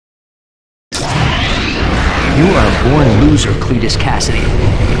You are a born loser, Cletus Cassidy.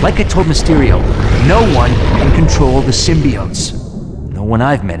 Like I told Mysterio, no one can control the symbiotes. No one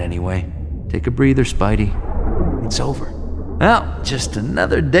I've met, anyway. Take a breather, Spidey. It's over. Well, just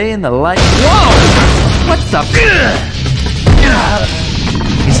another day in the life. Whoa! What the?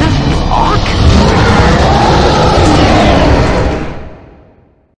 Is that Ock?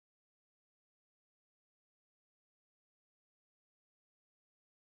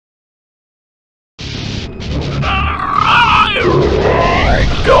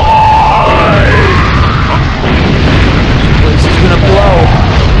 This is gonna blow.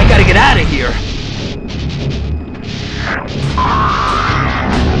 I gotta get out of here.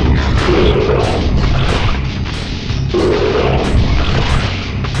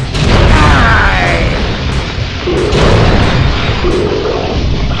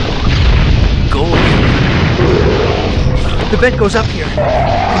 The vent goes up here. I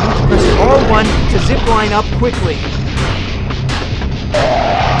need to press R1 to zip line up quickly.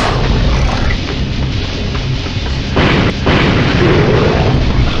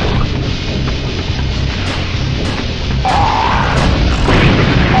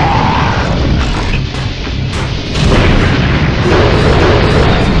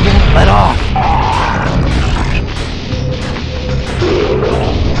 Let off.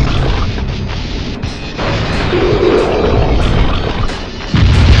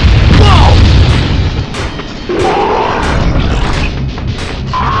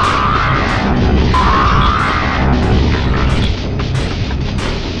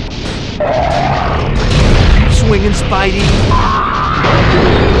 Swinging, Spidey.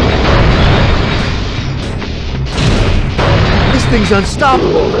 This thing's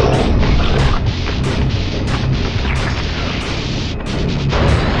unstoppable.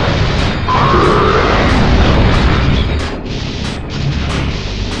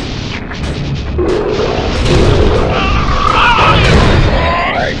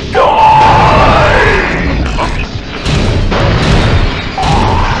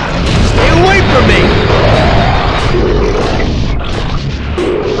 Stay away from me!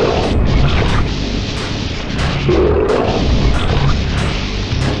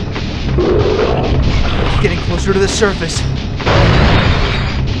 Getting closer to the surface.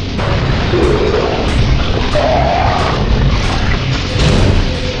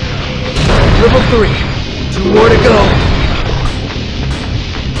 Level 3. 2 more to go.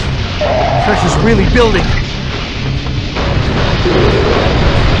 Pressure's really building.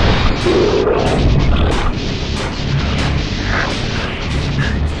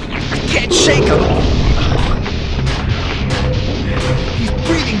 I can't shake him. He's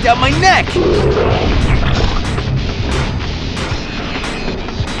breathing down my neck.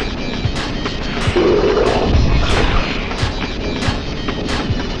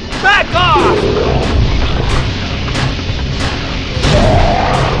 Back off!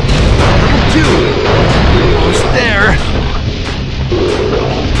 Level 2. Almost there.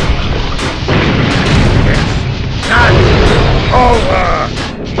 Not over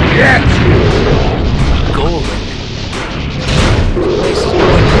yet! Golden. This is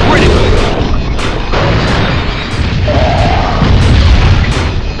going critical.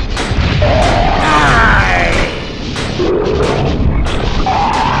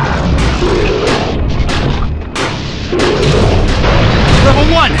 Level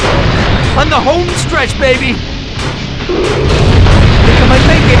 1! On the home stretch, baby! Think I might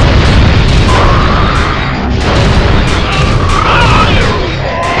make it!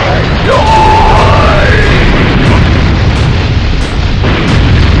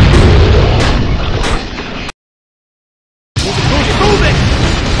 Move it!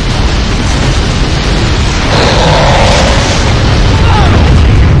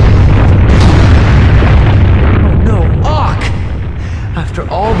 Oh no, Ock! After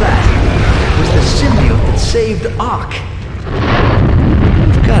all that, it was the symbiote that saved Ock.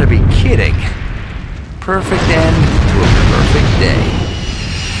 You've got to be kidding. Perfect end to a perfect day.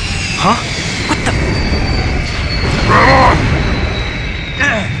 Huh? What the?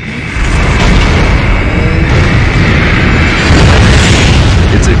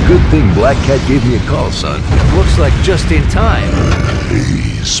 It's a good thing Black Cat gave me a call, son. Looks like just in time.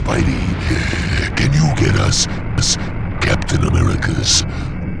 Hey, Spidey, can you get us Captain America's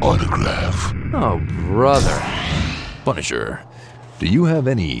autograph? Oh, brother. Punisher, do you have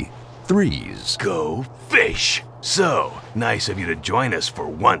any threes? Go fish! So, nice of you to join us for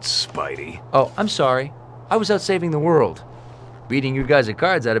once, Spidey. Oh, I'm sorry. I was out saving the world. Beating you guys at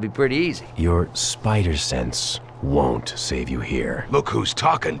cards ought to be pretty easy. Your spider sense won't save you here. Look who's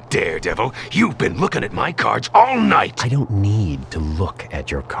talking, Daredevil. You've been looking at my cards all night. I don't need to look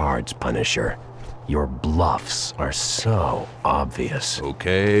at your cards, Punisher. Your bluffs are so obvious.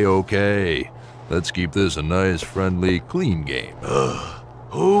 Okay, okay. Let's keep this a nice, friendly, clean game.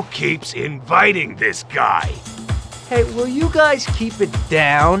 Who keeps inviting this guy? Hey, will you guys keep it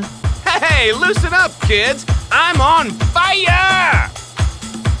down? Hey, loosen up, kids! I'm on fire!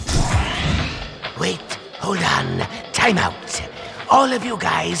 Wait, hold on. Time out. All of you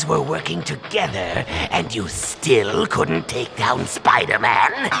guys were working together, and you still couldn't take down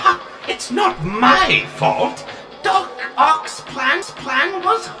Spider-Man? It's not my fault. Doc Ock's plan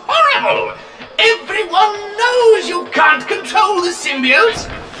was horrible. Everyone knows you can't control the symbiotes.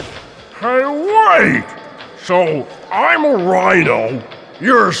 Hey, wait! So, I'm a rhino,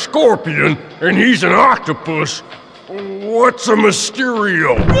 you're a scorpion, and he's an octopus. What's a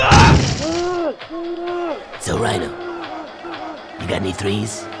Mysterio? So, Rhino, you got any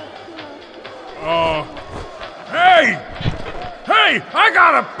threes? Hey! Hey, I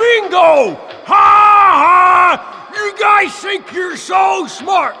got a bingo! Ha ha! You guys think you're so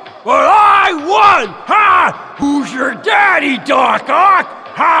smart, but I won! Ha! Who's your daddy, Doc Ock?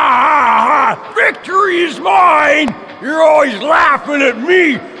 Ha ha ha! Victory is mine! You're always laughing at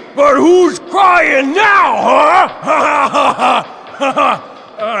me, but who's crying now, huh? Ha ha ha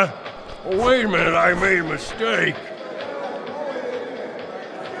ha! Wait a minute, I made a mistake.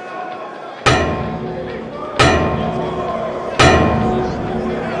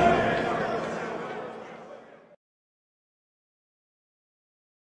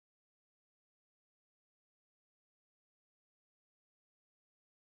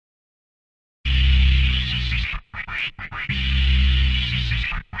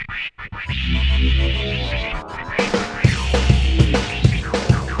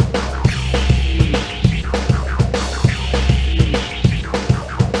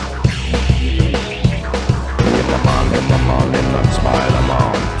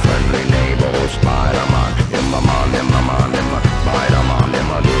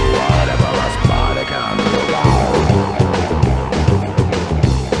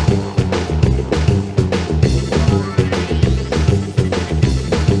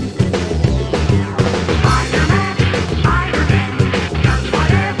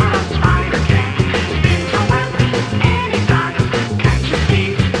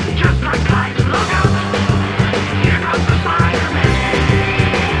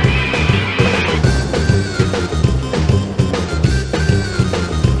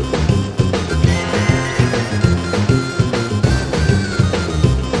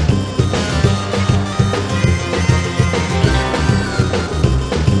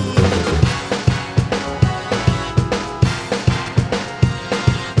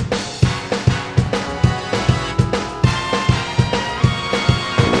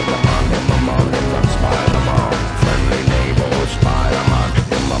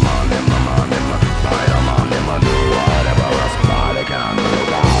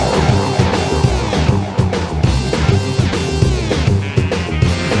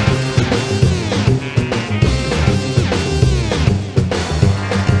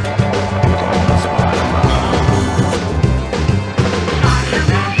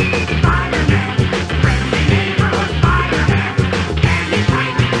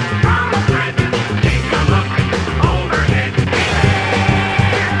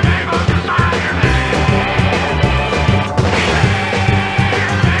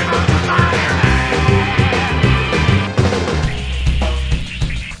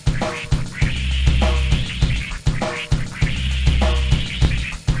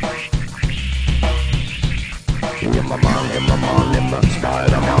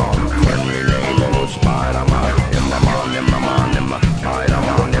 Spider-Man.